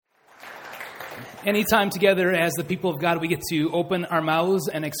Anytime together as the people of God, we get to open our mouths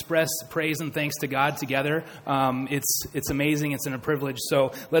and express praise and thanks to God together. It's amazing. It's a privilege.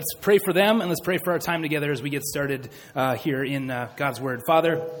 So let's pray for them and let's pray for our time together as we get started here in God's Word.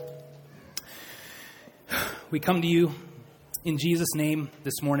 Father, we come to you in Jesus' name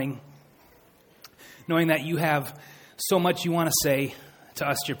this morning, knowing that you have so much you want to say to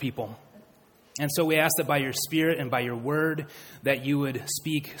us, your people. And so we ask that by your Spirit and by your word, that you would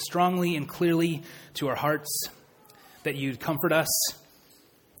speak strongly and clearly to our hearts, that you'd comfort us,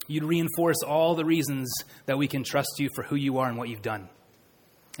 you'd reinforce all the reasons that we can trust you for who you are and what you've done.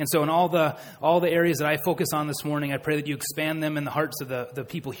 And so in all the areas that I focus on this morning, I pray that you expand them in the hearts of the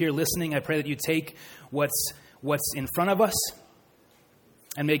people here listening. I pray that you take what's in front of us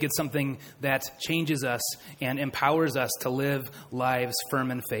and make it something that changes us and empowers us to live lives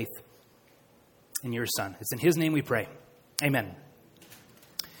firm in faith in your Son. It's in his name we pray. Amen.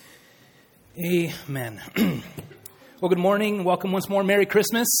 Amen. Well, good morning. Welcome once more. Merry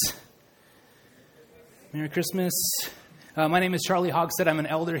Christmas. Merry Christmas. My name is Charlie Hogstead. I'm an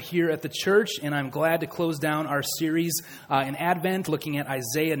elder here at the church, and I'm glad to close down our series in Advent, looking at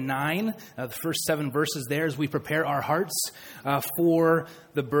Isaiah 9, the first 7 verses there, as we prepare our hearts for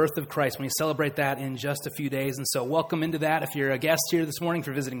the birth of Christ, when we celebrate that in just a few days. And so welcome into that. If you're a guest here this morning, if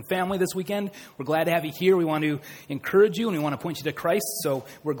you're visiting family this weekend, we're glad to have you here. We want to encourage you, and we want to point you to Christ, so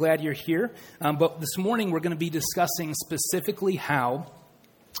we're glad you're here. But this morning, we're going to be discussing specifically how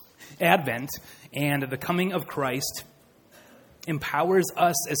Advent and the coming of Christ empowers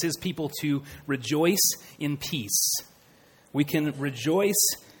us as his people to rejoice in peace. We can rejoice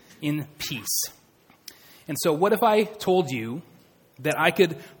in peace. And so what if I told you that I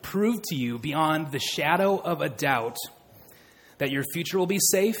could prove to you beyond the shadow of a doubt that your future will be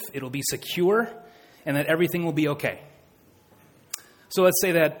safe, it'll be secure, and that everything will be okay? So let's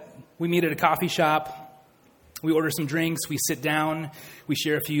say that we meet at a coffee shop, we order some drinks, we sit down, we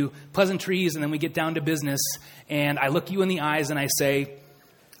share a few pleasantries, and then we get down to business, and I look you in the eyes and I say,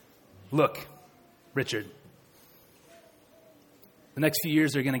 look, Richard, the next few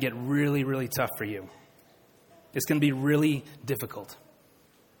years are going to get really, really tough for you. It's going to be really difficult.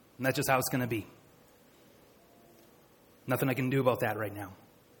 And that's just how it's going to be. Nothing I can do about that right now.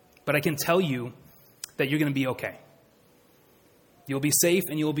 But I can tell you that you're going to be okay. You'll be safe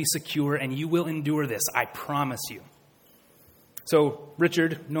and you'll be secure and you will endure this. I promise you. So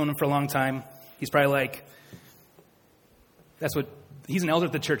Richard, known him for a long time, he's probably like, he's an elder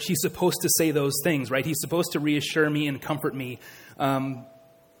at the church. He's supposed to say those things, right? He's supposed to reassure me and comfort me.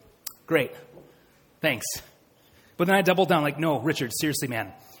 Great. Thanks. But then I double down like, no, Richard, seriously,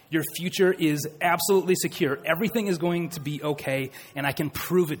 man, your future is absolutely secure. Everything is going to be okay. And I can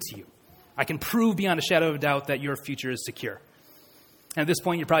prove it to you. I can prove beyond a shadow of a doubt that your future is secure. And at this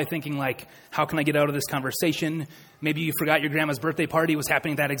point, you're probably thinking, like, how can I get out of this conversation? Maybe you forgot your grandma's birthday party was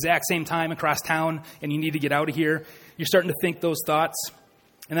happening at that exact same time across town, and you need to get out of here. You're starting to think those thoughts.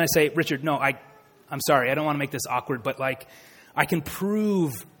 And then I say, Richard, no, I'm sorry. I don't want to make this awkward, but, like, I can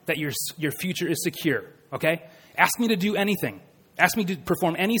prove that your future is secure, okay? Ask me to do anything. Ask me to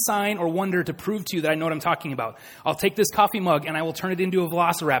perform any sign or wonder to prove to you that I know what I'm talking about. I'll take this coffee mug, and I will turn it into a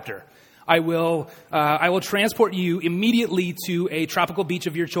velociraptor. I will transport you immediately to a tropical beach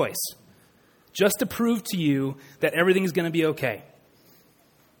of your choice, just to prove to you that everything is going to be okay.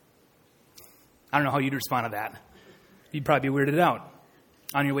 I don't know how you'd respond to that. You'd probably be weirded out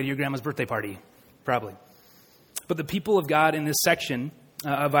on your way to your grandma's birthday party, probably. But the people of God in this section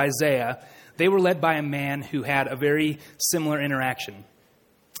of Isaiah, they were led by a man who had a very similar interaction.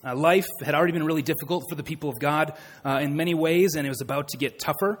 Life had already been really difficult for the people of God in many ways, and it was about to get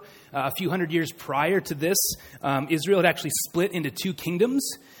tougher. A few hundred years prior to this, Israel had actually split into 2 kingdoms.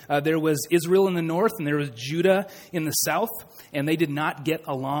 There was Israel in the north, and there was Judah in the south, and they did not get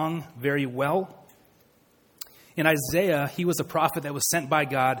along very well. In Isaiah, he was a prophet that was sent by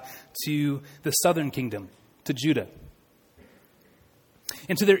God to the southern kingdom, to Judah.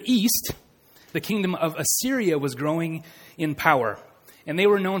 And to their east, the kingdom of Assyria was growing in power. And they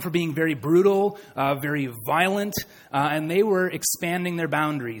were known for being very brutal, very violent, and they were expanding their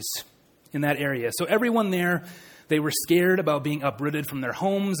boundaries in that area. So everyone there, they were scared about being uprooted from their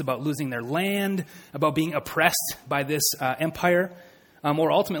homes, about losing their land, about being oppressed by this empire.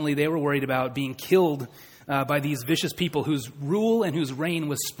 Or ultimately, they were worried about being killed by these vicious people whose rule and whose reign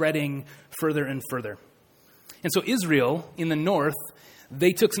was spreading further and further. And so Israel, in the north,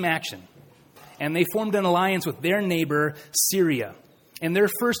 they took some action. And they formed an alliance with their neighbor, Syria. And their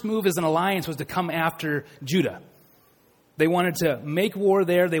first move as an alliance was to come after Judah. They wanted to make war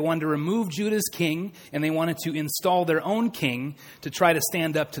there. They wanted to remove Judah's king, and they wanted to install their own king to try to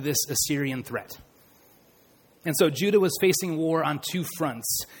stand up to this Assyrian threat. And so Judah was facing war on two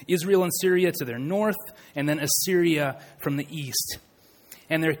fronts, Israel and Syria to their north, and then Assyria from the east.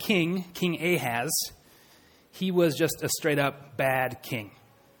 And their king, King Ahaz, he was just a straight-up bad king.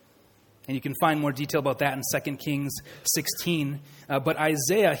 And you can find more detail about that in 2 Kings 16. But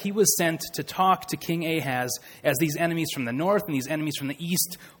Isaiah, he was sent to talk to King Ahaz as these enemies from the north and these enemies from the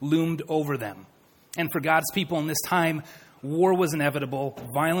east loomed over them. And for God's people in this time, war was inevitable.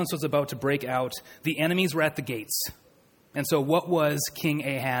 Violence was about to break out. The enemies were at the gates. And so what was King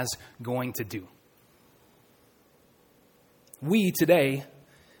Ahaz going to do? We today,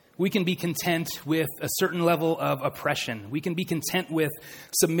 we can be content with a certain level of oppression. We can be content with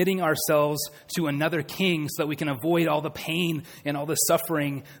submitting ourselves to another king so that we can avoid all the pain and all the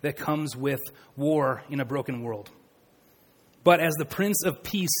suffering that comes with war in a broken world. But as the Prince of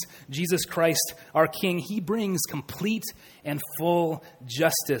Peace, Jesus Christ, our King, he brings complete and full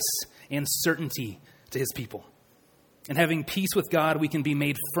justice and certainty to his people. And having peace with God, we can be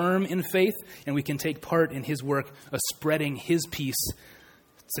made firm in faith, and we can take part in his work of spreading his peace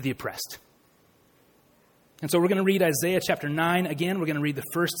to the oppressed. And so we're going to read Isaiah chapter 9 again. We're going to read the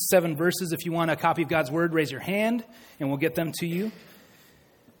first 7 verses. If you want a copy of God's word, raise your hand, and we'll get them to you.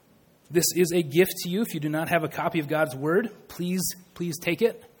 This is a gift to you. If you do not have a copy of God's word, please take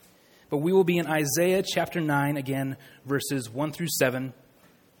it. But we will be in Isaiah chapter 9 again, verses 1 through 7,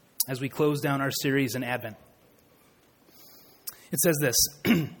 as we close down our series in Advent. It says this,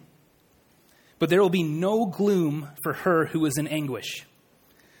 "But there will be no gloom for her who is in anguish.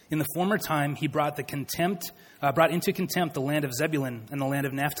 In the former time, he brought into contempt the land of Zebulun and the land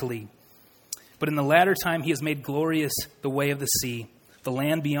of Naphtali. But in the latter time, he has made glorious the way of the sea, the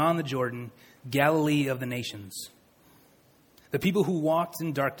land beyond the Jordan, Galilee of the nations. The people who walked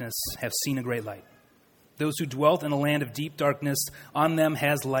in darkness have seen a great light. Those who dwelt in a land of deep darkness, on them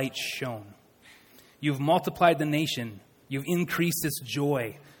has light shone. You've multiplied the nation. You've increased its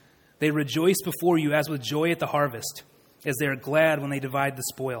joy. They rejoice before you as with joy at the harvest, as they are glad when they divide the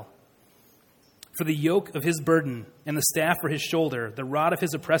spoil. For the yoke of his burden and the staff for his shoulder, the rod of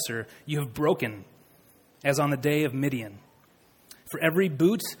his oppressor, you have broken, as on the day of Midian. For every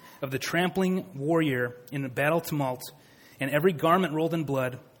boot of the trampling warrior in the battle tumult, and every garment rolled in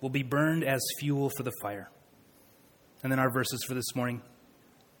blood will be burned as fuel for the fire." And then our verses for this morning.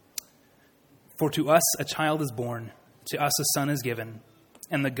 "For to us a child is born, to us a son is given,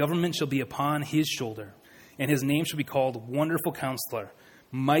 and the government shall be upon his shoulder. And his name shall be called Wonderful Counselor,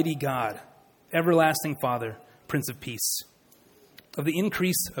 Mighty God, Everlasting Father, Prince of Peace. Of the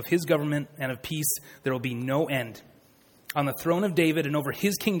increase of his government and of peace there will be no end. On the throne of David and over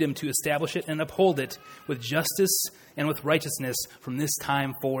his kingdom to establish it and uphold it with justice and with righteousness from this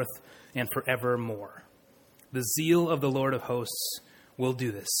time forth and forevermore. The zeal of the Lord of hosts will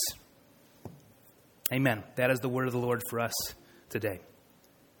do this." Amen. That is the word of the Lord for us today.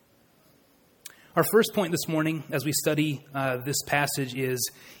 Our first point this morning as we study this passage is,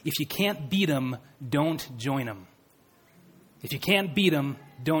 if you can't beat them, don't join them. If you can't beat them,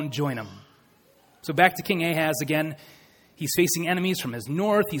 don't join them. So back to King Ahaz again. He's facing enemies from his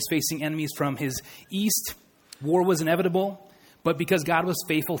north. He's facing enemies from his east. War was inevitable, but because God was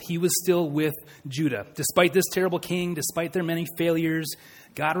faithful, he was still with Judah. Despite this terrible king, despite their many failures,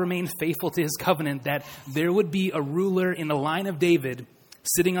 God remained faithful to his covenant that there would be a ruler in the line of David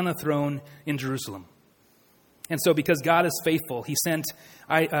sitting on the throne in Jerusalem. And so because God is faithful, he sent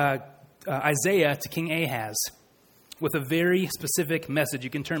Isaiah to King Ahaz with a very specific message. You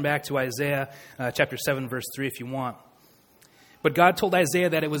can turn back to Isaiah chapter 7, verse 3 if you want. But God told Isaiah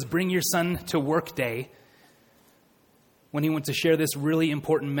that it was bring your son to work day when he went to share this really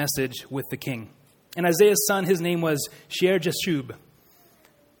important message with the king. And Isaiah's son, his name was Shear-Jashub,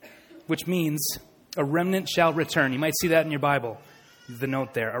 which means a remnant shall return. You might see that in your Bible. The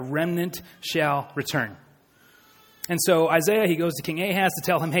note there, a remnant shall return. And so Isaiah, he goes to King Ahaz to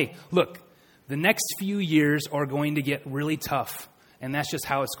tell him, hey, look, the next few years are going to get really tough, and that's just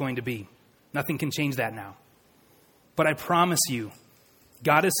how it's going to be. Nothing can change that now. But I promise you,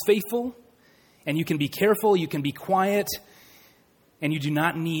 God is faithful, and you can be careful, you can be quiet, and you do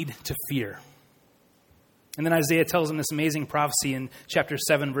not need to fear. And then Isaiah tells him this amazing prophecy in chapter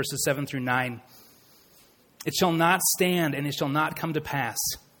 7, verses 7 through 9. It shall not stand, and it shall not come to pass.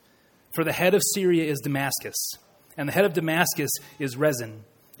 For the head of Syria is Damascus, and the head of Damascus is Rezin.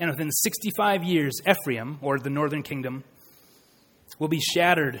 And within 65 years, Ephraim, or the northern kingdom, will be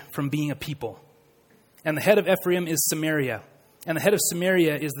shattered from being a people. And the head of Ephraim is Samaria, and the head of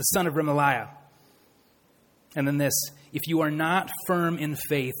Samaria is the son of Remaliah. And then this, if you are not firm in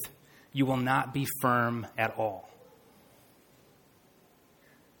faith, you will not be firm at all.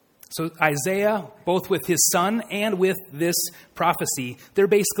 So Isaiah, both with his son and with this prophecy, they're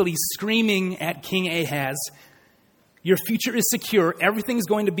basically screaming at King Ahaz, your future is secure. Everything's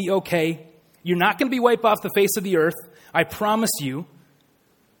going to be okay. You're not going to be wiped off the face of the earth. I promise you.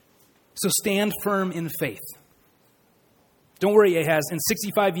 So stand firm in faith. Don't worry, Ahaz. In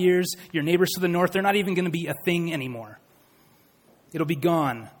 65 years, your neighbors to the north, they're not even going to be a thing anymore. It'll be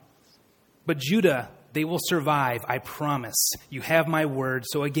gone. But Judah, they will survive, I promise. You have my word.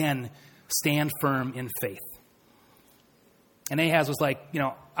 So again, stand firm in faith. And Ahaz was like,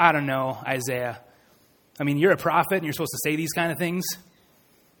 I don't know, Isaiah. I mean, you're a prophet and you're supposed to say these kind of things.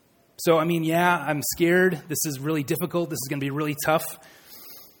 So, yeah, I'm scared. This is really difficult. This is going to be really tough.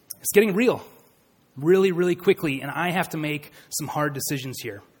 It's getting real really, really quickly, and I have to make some hard decisions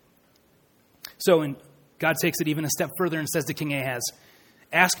here. So God takes it even a step further and says to King Ahaz,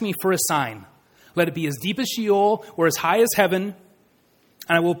 ask me for a sign. Let it be as deep as Sheol or as high as heaven,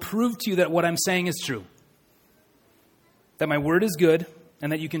 and I will prove to you that what I'm saying is true, that my word is good,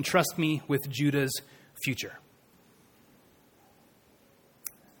 and that you can trust me with Judah's future.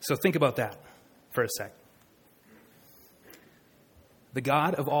 So think about that for a sec. The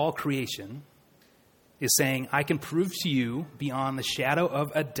God of all creation is saying, I can prove to you beyond the shadow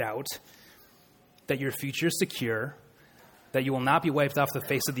of a doubt that your future is secure, that you will not be wiped off the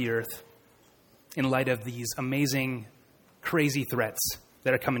face of the earth in light of these amazing, crazy threats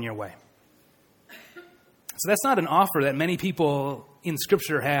that are coming your way. So that's not an offer that many people in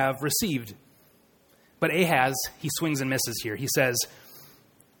Scripture have received. But Ahaz, he swings and misses here. He says,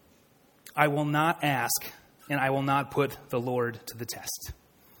 I will not ask, and I will not put the Lord to the test.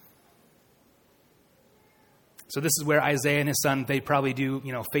 So this is where Isaiah and his son, they probably do,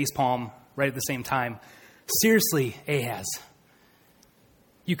 facepalm right at the same time. Seriously, Ahaz,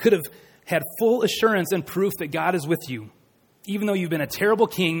 you could have had full assurance and proof that God is with you, even though you've been a terrible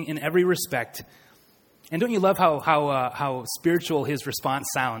king in every respect. And don't you love how spiritual his response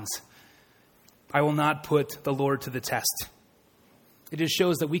sounds? I will not put the Lord to the test. It just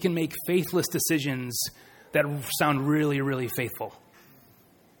shows that we can make faithless decisions that sound really, really faithful.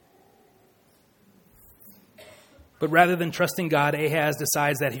 But rather than trusting God, Ahaz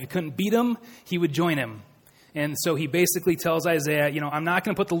decides that if he couldn't beat him, he would join him. And so he basically tells Isaiah, I'm not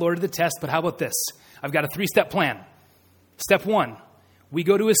going to put the Lord to the test, but how about this? I've got a 3-step plan. Step 1, we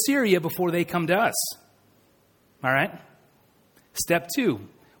go to Assyria before they come to us. All right? Step 2,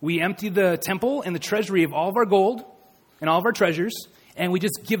 we empty the temple and the treasury of all of our gold and all of our treasures, and we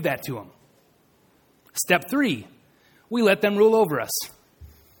just give that to them. Step 3, we let them rule over us.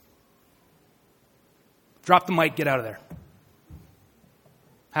 Drop the mic, get out of there.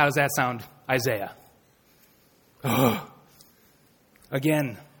 How does that sound, Isaiah?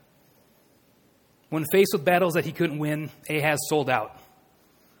 Again, when faced with battles that he couldn't win, Ahaz sold out.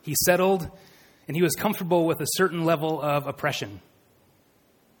 He settled, and he was comfortable with a certain level of oppression.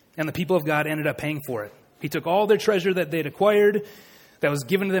 And the people of God ended up paying for it. He took all their treasure that they'd acquired, that was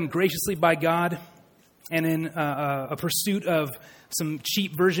given to them graciously by God, and in a pursuit of some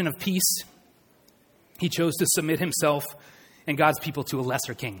cheap version of peace, he chose to submit himself and God's people to a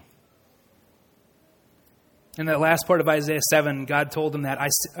lesser king. In that last part of Isaiah 7, God told him that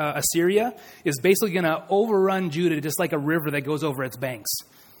Assyria is basically going to overrun Judah just like a river that goes over its banks.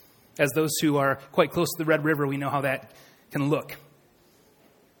 As those who are quite close to the Red River, we know how that can look.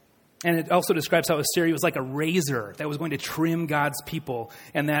 And it also describes how Assyria was like a razor that was going to trim God's people,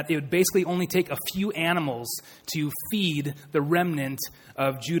 and that it would basically only take a few animals to feed the remnant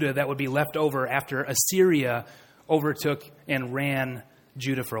of Judah that would be left over after Assyria overtook and ran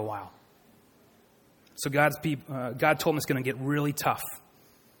Judah for a while. So God told him it's going to get really tough.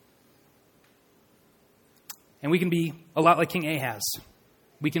 And we can be a lot like King Ahaz.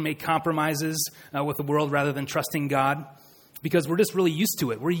 We can make compromises with the world rather than trusting God, because we're just really used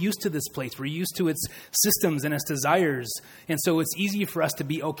to it. We're used to this place. We're used to its systems and its desires. And so it's easy for us to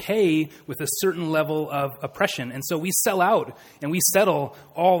be okay with a certain level of oppression. And so we sell out and we settle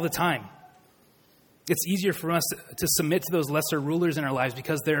all the time. It's easier for us to submit to those lesser rulers in our lives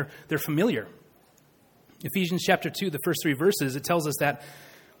because they're familiar. Ephesians chapter 2, the first 3 verses, it tells us that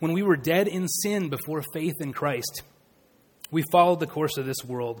when we were dead in sin before faith in Christ, we followed the course of this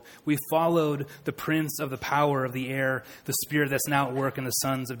world. We followed the prince of the power of the air, the spirit that's now at work in the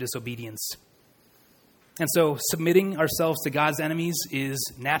sons of disobedience. And so submitting ourselves to God's enemies is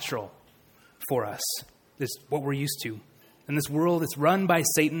natural for us. It's what we're used to. In this world, it's run by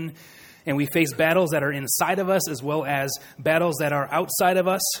Satan, and we face battles that are inside of us as well as battles that are outside of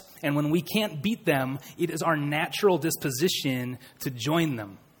us. And when we can't beat them, it is our natural disposition to join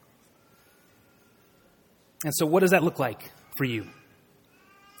them. And so what does that look like for you?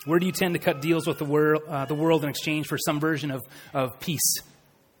 Where do you tend to cut deals with the world in exchange for some version of peace?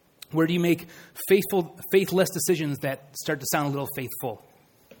 Where do you make faithless decisions that start to sound a little faithful?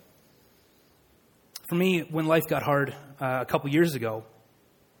 For me, when life got hard a couple years ago,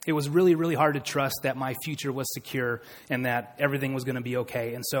 it was really, really hard to trust that my future was secure and that everything was going to be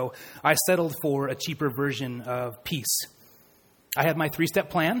okay. And so I settled for a cheaper version of peace. I had my 3-step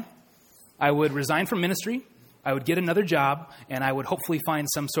plan. I would resign from ministry, I would get another job, and I would hopefully find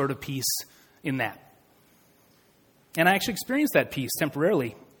some sort of peace in that. And I actually experienced that peace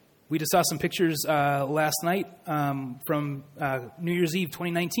temporarily. We just saw some pictures last night from New Year's Eve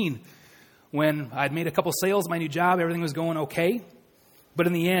 2019 when I'd made a couple sales, my new job, everything was going okay. But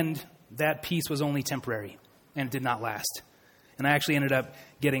in the end, that peace was only temporary, and it did not last. And I actually ended up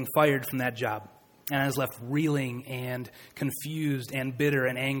getting fired from that job. And I was left reeling and confused and bitter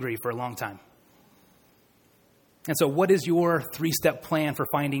and angry for a long time. And so what is your 3-step plan for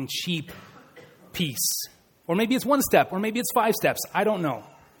finding cheap peace? Or maybe it's 1 step, or maybe it's 5 steps. I don't know.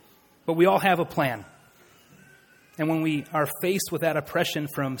 But we all have a plan. And when we are faced with that oppression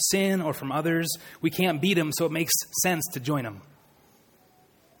from sin or from others, we can't beat them, so it makes sense to join them.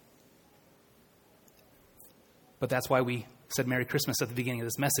 But that's why we said Merry Christmas at the beginning of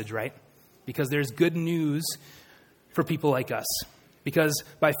this message, right? Because there's good news for people like us. Because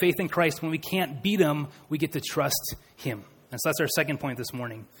by faith in Christ, when we can't beat him, we get to trust him. And so that's our second point this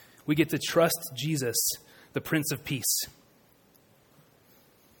morning. We get to trust Jesus, the Prince of Peace.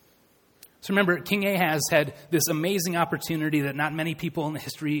 So remember, King Ahaz had this amazing opportunity that not many people in the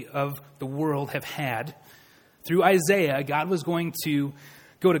history of the world have had. Through Isaiah, God was going to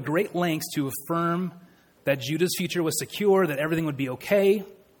go to great lengths to affirm that Judah's future was secure, that everything would be okay.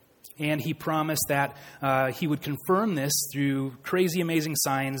 And he promised that he would confirm this through crazy, amazing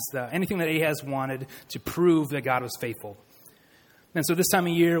signs, anything that Ahaz wanted to prove that God was faithful. And so this time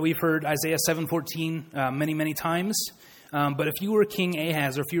of year, we've heard Isaiah 7:14 many, many times. But if you were King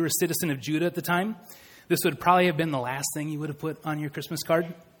Ahaz, or if you were a citizen of Judah at the time, this would probably have been the last thing you would have put on your Christmas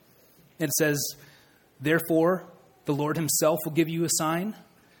card. It says, "Therefore, the Lord himself will give you a sign.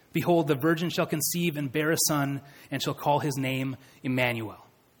 Behold, the virgin shall conceive and bear a son, and shall call his name Emmanuel."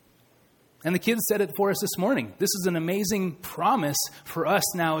 And the kids said it for us this morning. This is an amazing promise for us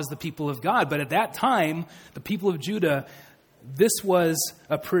now as the people of God. But at that time, the people of Judah, this was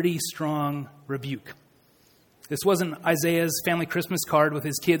a pretty strong rebuke. This wasn't Isaiah's family Christmas card with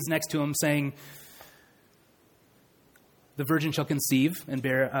his kids next to him saying, "The virgin shall conceive and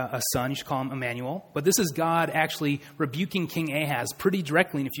bear a son, you shall call him Emmanuel." But this is God actually rebuking King Ahaz pretty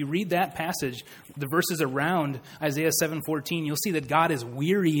directly. And if you read that passage, the verses around Isaiah 7:14, you'll see that God is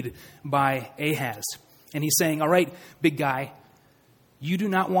wearied by Ahaz. And he's saying, all right, big guy, you do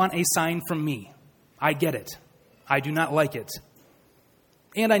not want a sign from me. I get it. I do not like it.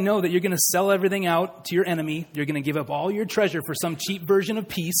 And I know that you're going to sell everything out to your enemy. You're going to give up all your treasure for some cheap version of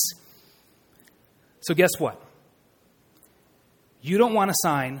peace. So guess what? You don't want a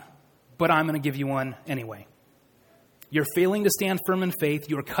sign, but I'm going to give you one anyway. You're failing to stand firm in faith.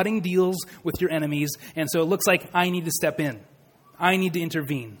 You're cutting deals with your enemies. And so it looks like I need to step in. I need to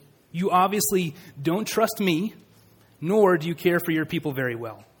intervene. You obviously don't trust me, nor do you care for your people very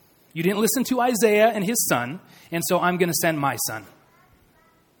well. You didn't listen to Isaiah and his son, and so I'm going to send my son.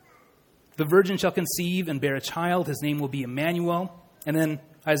 The virgin shall conceive and bear a child. His name will be Emmanuel. And then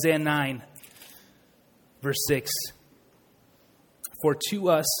Isaiah 9, verse 6. "For to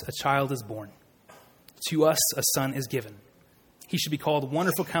us a child is born. To us a son is given. He should be called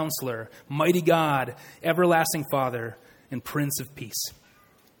Wonderful Counselor, Mighty God, Everlasting Father, and Prince of Peace."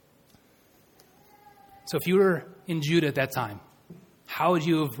 So if you were in Judah at that time, how would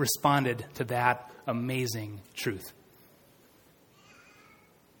you have responded to that amazing truth?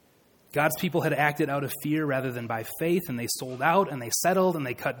 God's people had acted out of fear rather than by faith, and they sold out, and they settled, and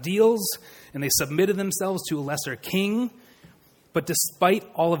they cut deals, and they submitted themselves to a lesser king. But despite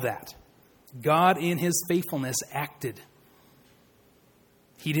all of that, God in his faithfulness acted.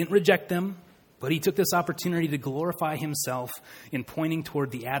 He didn't reject them, but he took this opportunity to glorify himself in pointing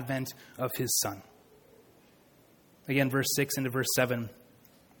toward the advent of his son. Again, verse 6 into verse 7.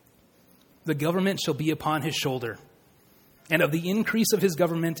 "The government shall be upon his shoulder, and of the increase of his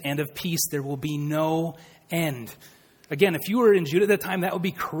government and of peace there will be no end." Again, if you were in Judah at that time, that would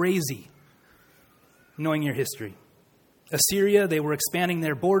be crazy, knowing your history. Assyria, they were expanding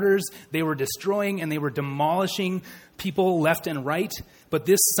their borders, they were destroying and they were demolishing people left and right. But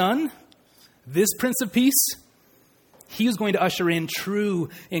this son, this Prince of Peace, he was going to usher in true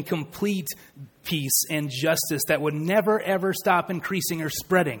and complete peace and justice that would never, ever stop increasing or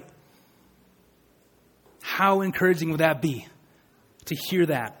spreading. How encouraging would that be? to hear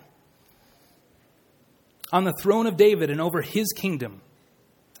that. On the throne of David and over his kingdom,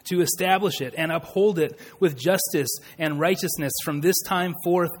 to establish it and uphold it with justice and righteousness from this time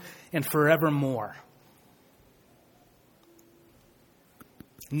forth and forevermore.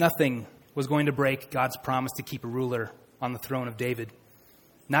 Nothing was going to break God's promise to keep a ruler on the throne of David.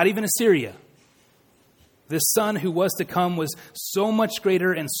 Not even Assyria. This son who was to come was so much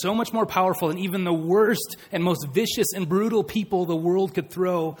greater and so much more powerful than even the worst and most vicious and brutal people the world could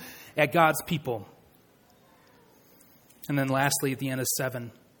throw at God's people. And then lastly, at the end of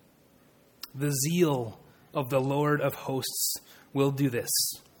 7, the zeal of the Lord of hosts will do this.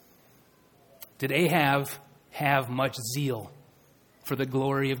 Did Ahab have much zeal for the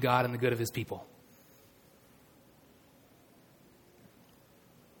glory of God and the good of his people?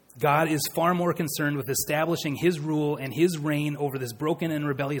 God is far more concerned with establishing his rule and his reign over this broken and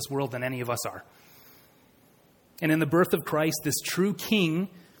rebellious world than any of us are. And in the birth of Christ, this true king,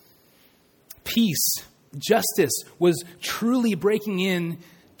 peace, justice was truly breaking in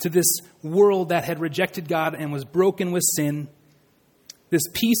to this world that had rejected God and was broken with sin. This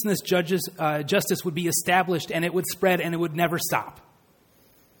peace and this justice would be established, and it would spread, and it would never stop.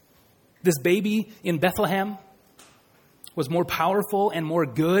 This baby in Bethlehem was more powerful and more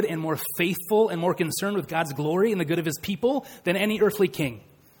good and more faithful and more concerned with God's glory and the good of his people than any earthly king.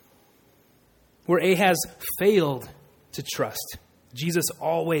 Where Ahaz failed to trust, Jesus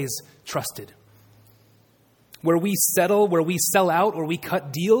always trusted. Where we settle, where we sell out, or we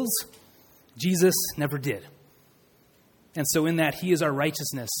cut deals, Jesus never did. And so in that, he is our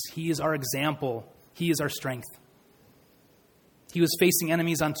righteousness. He is our example. He is our strength. He was facing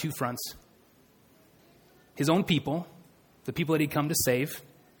enemies on two fronts. His own people, the people that he'd come to save.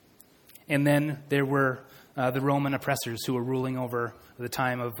 And then there were the Roman oppressors who were ruling over the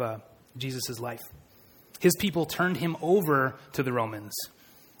time of Jesus' life. His people turned him over to the Romans,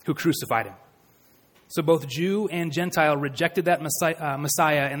 who crucified him. So both Jew and Gentile rejected that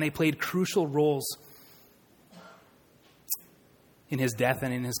Messiah, and they played crucial roles in his death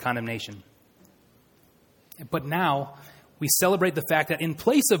and in his condemnation. But now we celebrate the fact that in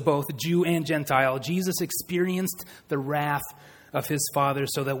place of both Jew and Gentile, Jesus experienced the wrath of his Father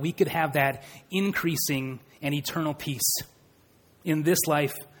so that we could have that increasing and eternal peace in this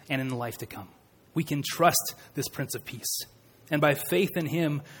life and in the life to come. We can trust this Prince of Peace. And by faith in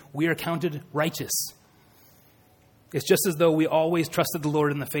him, we are counted righteous. It's just as though we always trusted the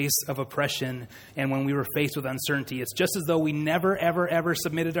Lord in the face of oppression and when we were faced with uncertainty. It's just as though we never, ever, ever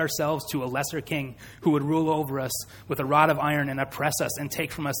submitted ourselves to a lesser king who would rule over us with a rod of iron and oppress us and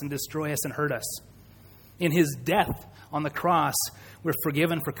take from us and destroy us and hurt us. In his death on the cross, we're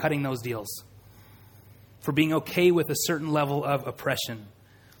forgiven for cutting those deals, for being okay with a certain level of oppression.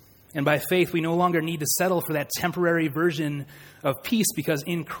 And by faith, we no longer need to settle for that temporary version of peace because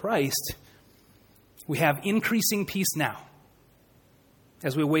in Christ, we have increasing peace now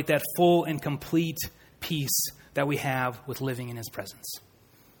as we await that full and complete peace that we have with living in his presence.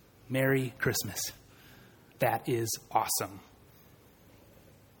 Merry Christmas. That is awesome.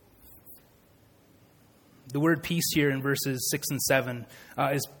 The word peace here in verses 6 and 7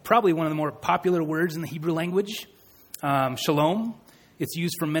 is probably one of the more popular words in the Hebrew language. Shalom. It's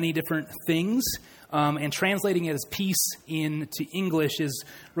used for many different things. And translating it as peace into English is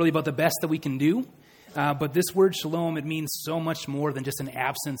really about the best that we can do. But this word shalom, it means so much more than just an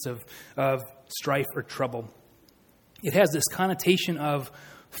absence of strife or trouble. It has this connotation of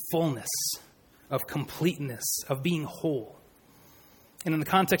fullness, of completeness, of being whole. And in the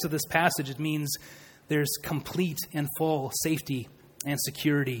context of this passage, it means there's complete and full safety and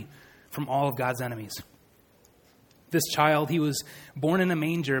security from all of God's enemies. This child, he was born in a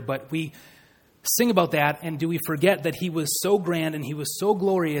manger, but we sing about that, and do we forget that he was so grand and he was so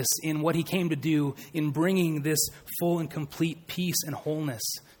glorious in what he came to do in bringing this full and complete peace and wholeness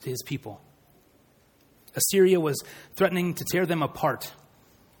to his people? Assyria was threatening to tear them apart.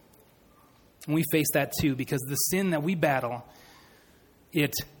 And we face that too, because the sin that we battle,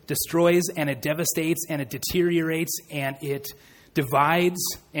 it destroys and it devastates and it deteriorates and it divides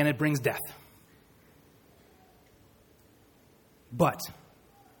and it brings death. But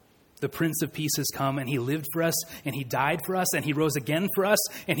the Prince of Peace has come, and he lived for us, and he died for us, and he rose again for us,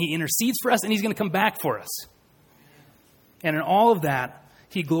 and he intercedes for us, and he's going to come back for us. And in all of that,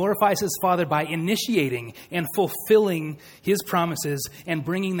 he glorifies his Father by initiating and fulfilling his promises and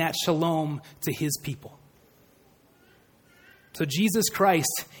bringing that shalom to his people. So Jesus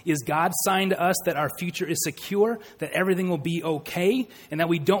Christ is God's sign to us that our future is secure, that everything will be okay, and that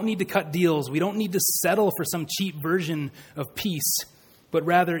we don't need to cut deals. We don't need to settle for some cheap version of peace. But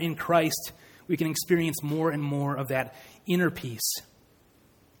rather in Christ, we can experience more and more of that inner peace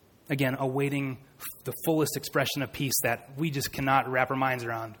again, awaiting the fullest expression of peace that we just cannot wrap our minds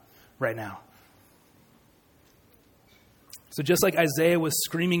around right now. So just like Isaiah was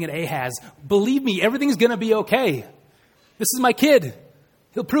screaming at Ahaz, believe me, everything's going to be okay. This is my kid.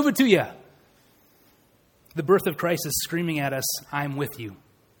 He'll prove it to you. The birth of Christ is screaming at us, I'm with you.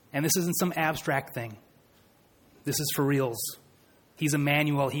 And this isn't some abstract thing. This is for reals. He's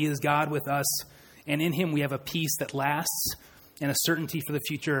Emmanuel. He is God with us. And in him we have a peace that lasts and a certainty for the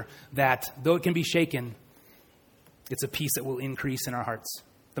future that, though it can be shaken, it's a peace that will increase in our hearts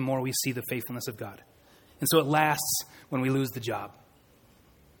the more we see the faithfulness of God. And so it lasts when we lose the job.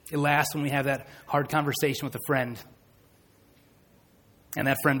 It lasts when we have that hard conversation with a friend, and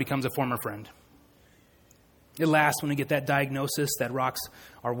that friend becomes a former friend. It lasts when we get that diagnosis that rocks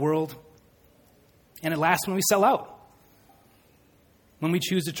our world. And it lasts when we sell out. When we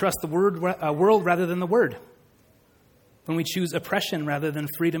choose to trust the world rather than the Word. When we choose oppression rather than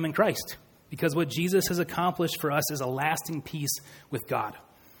freedom in Christ. Because what Jesus has accomplished for us is a lasting peace with God.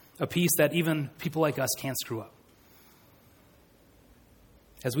 A peace that even people like us can't screw up.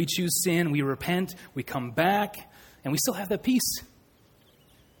 As we choose sin, we repent, we come back, and we still have that peace.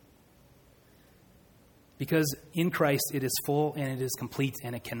 Because in Christ it is full and it is complete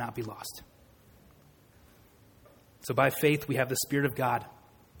and it cannot be lost. So by faith we have the Spirit of God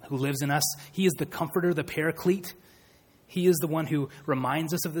who lives in us. He is the comforter, the paraclete. He is the one who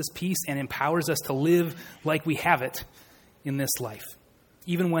reminds us of this peace and empowers us to live like we have it in this life,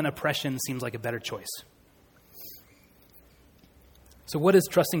 even when oppression seems like a better choice. So what does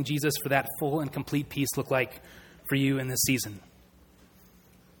trusting Jesus for that full and complete peace look like for you in this season?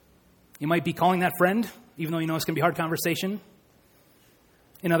 You might be calling that friend, even though you know it's going to be a hard conversation.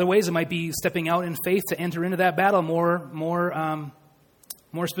 In other ways, it might be stepping out in faith to enter into that battle more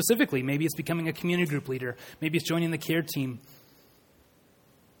specifically. Maybe it's becoming a community group leader. Maybe it's joining the care team.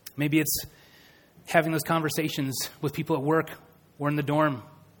 Maybe it's having those conversations with people at work or in the dorm.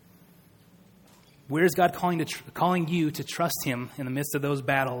 Where is God calling you to trust him in the midst of those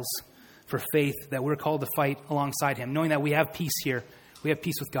battles for faith that we're called to fight alongside him, knowing that we have peace here. We have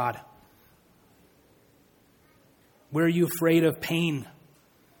peace with God. Where are you afraid of pain?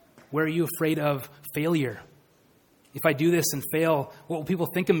 Where are you afraid of failure? If I do this and fail, what will people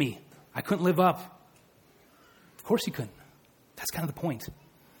think of me? I couldn't live up. Of course you couldn't. That's kind of the point.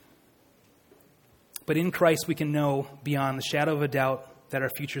 But in Christ we can know beyond the shadow of a doubt that our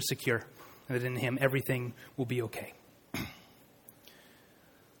future is secure and that in him everything will be okay.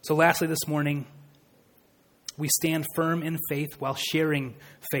 So lastly this morning, we stand firm in faith while sharing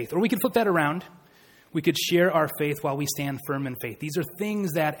faith. Or we could flip that around. We could share our faith while we stand firm in faith. These are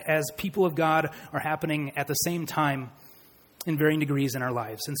things that, as people of God, are happening at the same time in varying degrees in our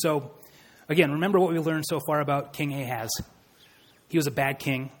lives. And so, again, remember what we learned so far about King Ahaz. He was a bad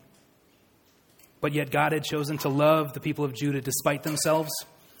king, but yet God had chosen to love the people of Judah despite themselves,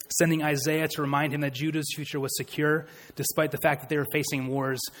 sending Isaiah to remind him that Judah's future was secure, despite the fact that they were facing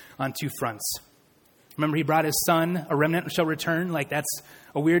wars on two fronts. Remember, he brought his son, a remnant shall return. Like, that's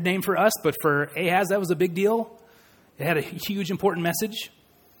a weird name for us, but for Ahaz, that was a big deal. It had a huge, important message.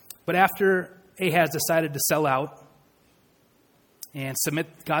 But after Ahaz decided to sell out and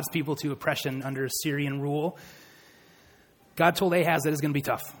submit God's people to oppression under Assyrian rule, God told Ahaz that it's going to be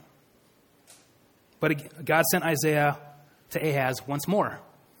tough. But God sent Isaiah to Ahaz once more.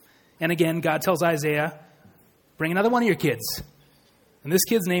 And again, God tells Isaiah, bring another one of your kids. And this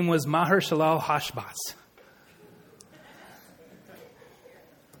kid's name was Maher-shalal-hash-baz.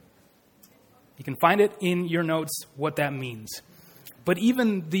 You can find it in your notes what that means. But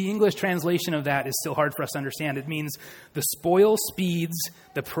even the English translation of that is still hard for us to understand. It means the spoil speeds,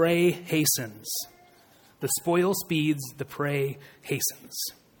 the prey hastens. The spoil speeds, the prey hastens.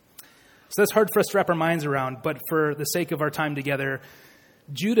 So that's hard for us to wrap our minds around, but for the sake of our time together,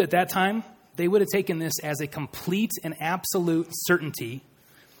 Judah at that time, they would have taken this as a complete and absolute certainty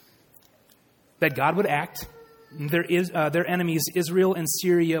that God would act. Their enemies, Israel and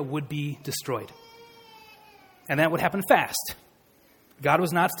Syria, would be destroyed. And that would happen fast. God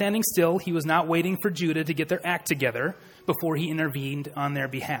was not standing still. He was not waiting for Judah to get their act together before he intervened on their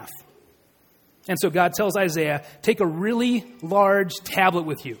behalf. And so God tells Isaiah, take a really large tablet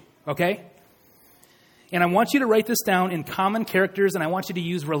with you, okay? And I want you to write this down in common characters, and I want you to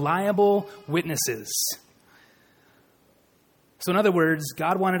use reliable witnesses. So in other words,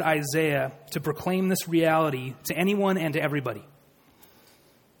 God wanted Isaiah to proclaim this reality to anyone and to everybody.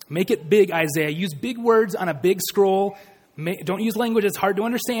 Make it big, Isaiah. Use big words on a big scroll. Don't use language that's hard to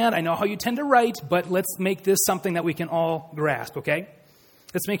understand. I know how you tend to write, but let's make this something that we can all grasp, okay?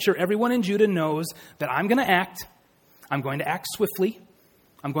 Let's make sure everyone in Judah knows that I'm going to act. I'm going to act swiftly.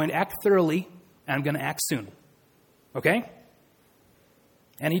 I'm going to act thoroughly, and I'm going to act soon. Okay?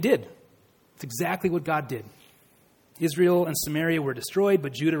 And he did. It's exactly what God did. Israel and Samaria were destroyed,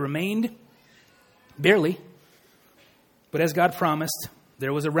 but Judah remained. Barely. But as God promised,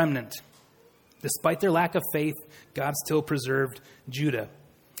 there was a remnant. Despite their lack of faith, God still preserved Judah.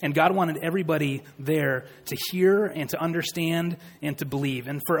 And God wanted everybody there to hear and to understand and to believe.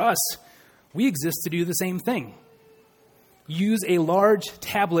 And for us, we exist to do the same thing. Use a large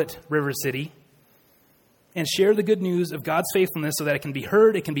tablet, River City, and share the good news of God's faithfulness so that it can be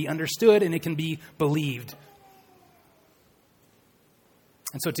heard, it can be understood, and it can be believed.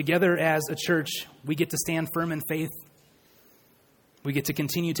 And so together as a church, we get to stand firm in faith. We get to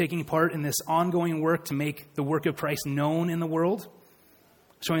continue taking part in this ongoing work to make the work of Christ known in the world,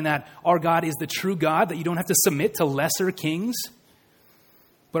 showing that our God is the true God, that you don't have to submit to lesser kings,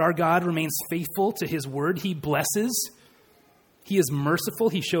 but our God remains faithful to his word. He blesses. He is merciful.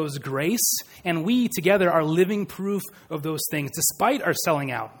 He shows grace. And we together are living proof of those things, despite our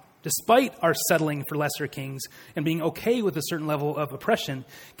selling out, despite our settling for lesser kings and being okay with a certain level of oppression.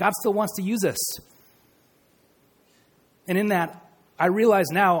 God still wants to use us. And in that, I realize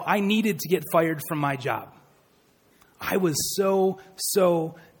now I needed to get fired from my job. I was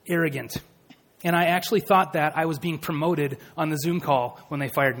so arrogant. And I actually thought that I was being promoted on the Zoom call when they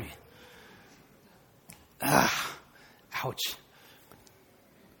fired me. Ouch.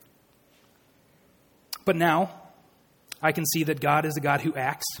 But now, I can see that God is a God who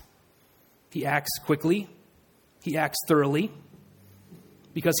acts. He acts quickly. He acts thoroughly.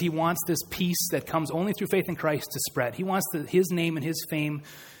 Because he wants this peace that comes only through faith in Christ to spread. He wants his name and his fame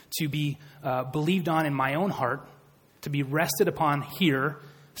to be believed on in my own heart, to be rested upon here,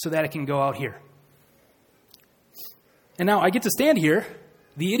 so that it can go out here. And now I get to stand here,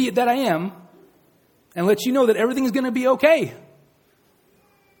 the idiot that I am, and let you know that everything is going to be okay.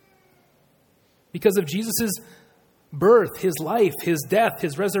 Because of Jesus' birth, his life, his death,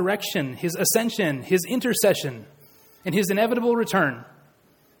 his resurrection, his ascension, his intercession, and his inevitable return.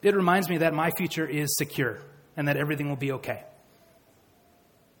 It reminds me that my future is secure and that everything will be okay.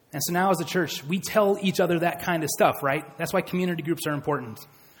 And so now as a church, we tell each other that kind of stuff, right? That's why community groups are important.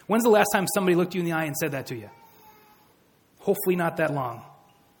 When's the last time somebody looked you in the eye and said that to you? Hopefully not that long.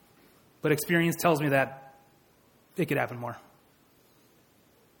 But experience tells me that it could happen more.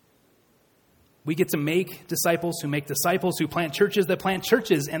 We get to make disciples who make disciples, who plant churches that plant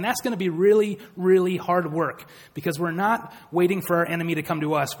churches. And that's going to be really, really hard work because we're not waiting for our enemy to come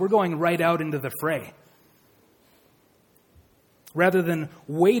to us. We're going right out into the fray. Rather than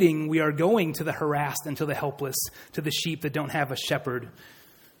waiting, we are going to the harassed and to the helpless, to the sheep that don't have a shepherd.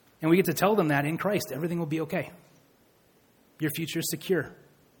 And we get to tell them that in Christ, everything will be okay. Your future is secure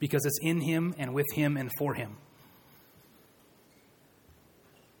because it's in him and with him and for him.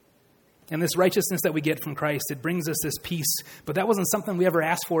 And this righteousness that we get from Christ, it brings us this peace. But that wasn't something we ever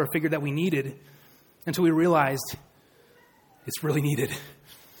asked for or figured that we needed until we realized it's really needed.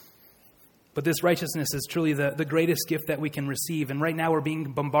 But this righteousness is truly the greatest gift that we can receive. And right now we're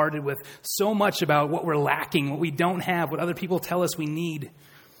being bombarded with so much about what we're lacking, what we don't have, what other people tell us we need.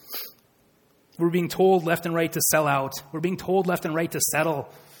 We're being told left and right to sell out. We're being told left and right to settle.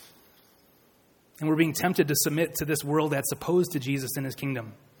 And we're being tempted to submit to this world that's opposed to Jesus and his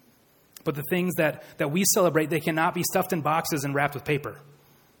kingdom. But the things that we celebrate, they cannot be stuffed in boxes and wrapped with paper.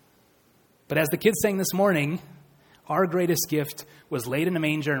 But as the kids sang this morning, our greatest gift was laid in a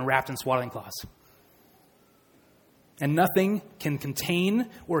manger and wrapped in swaddling cloths. And nothing can contain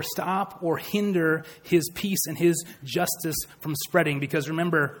or stop or hinder his peace and his justice from spreading. Because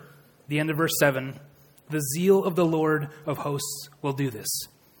remember, the end of verse 7, the zeal of the Lord of hosts will do this.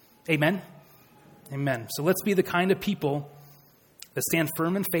 Amen? Amen. So let's be the kind of people that stand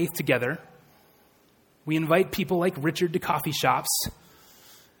firm in faith together. We invite people like Richard to coffee shops.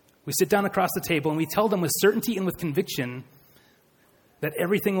 We sit down across the table and we tell them with certainty and with conviction that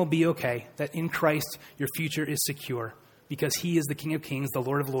everything will be okay, that in Christ your future is secure because he is the King of Kings, the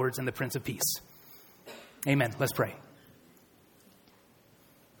Lord of Lords, and the Prince of Peace. Amen. Let's pray.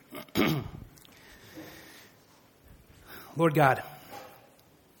 Lord God,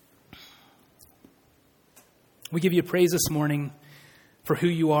 we give you praise this morning for who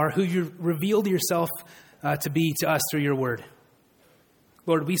you are, who you revealed yourself to be to us through your word.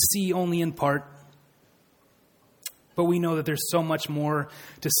 Lord, we see only in part, but we know that there's so much more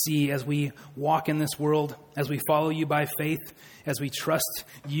to see as we walk in this world, as we follow you by faith, as we trust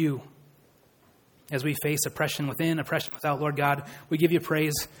you, as we face oppression within, oppression without. Lord God, we give you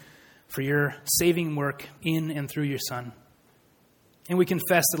praise for your saving work in and through your Son. And we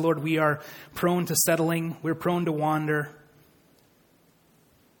confess that, Lord, we are prone to settling, we're prone to wander.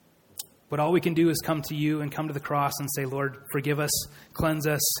 But all we can do is come to you and come to the cross and say, Lord, forgive us, cleanse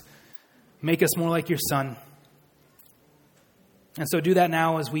us, make us more like your Son. And so do that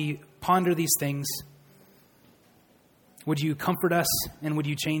now as we ponder these things. Would you comfort us and would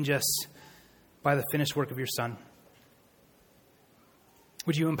you change us by the finished work of your Son?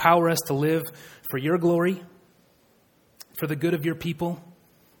 Would you empower us to live for your glory, for the good of your people,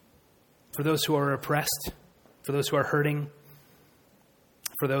 for those who are oppressed, for those who are hurting,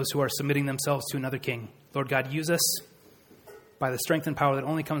 for those who are submitting themselves to another king. Lord God, use us by the strength and power that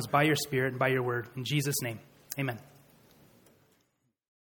only comes by your Spirit and by your word. In Jesus' name, amen.